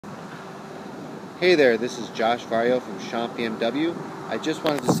Hey there, this is Josh Vario from Champ BMW. I just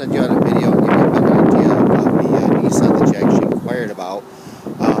wanted to send you out a video and give you a better idea of the Nissan that you actually inquired about.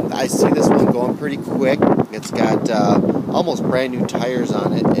 I see this one going pretty quick. It's got almost brand new tires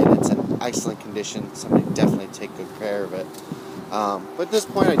on it, and it's in excellent condition. Somebody definitely take good care of it. But at this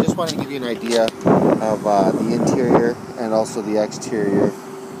point, I just wanted to give you an idea of the interior and also the exterior.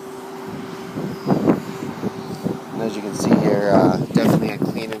 And as you can see here, definitely a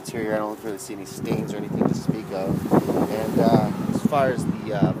clean interior. I don't really see any stains or anything to speak of. And as far as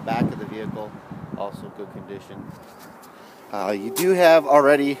the back of the vehicle, also good condition. You do have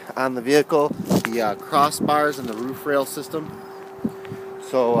already on the vehicle the crossbars and the roof rail system.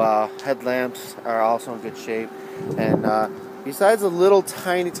 So headlamps are also in good shape. And besides a little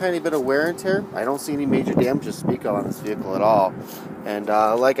tiny bit of wear and tear, I don't see any major damage to speak of on this vehicle at all. And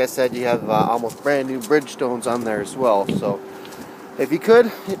like I said, you have almost brand new Bridgestones on there as well. So if you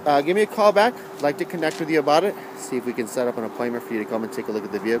could, give me a call back. I'd like to connect with you about it. See if we can set up an appointment for you to come and take a look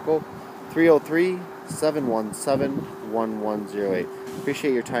at the vehicle. 303-717-1108.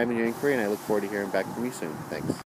 Appreciate your time and your inquiry, and I look forward to hearing back from you soon. Thanks.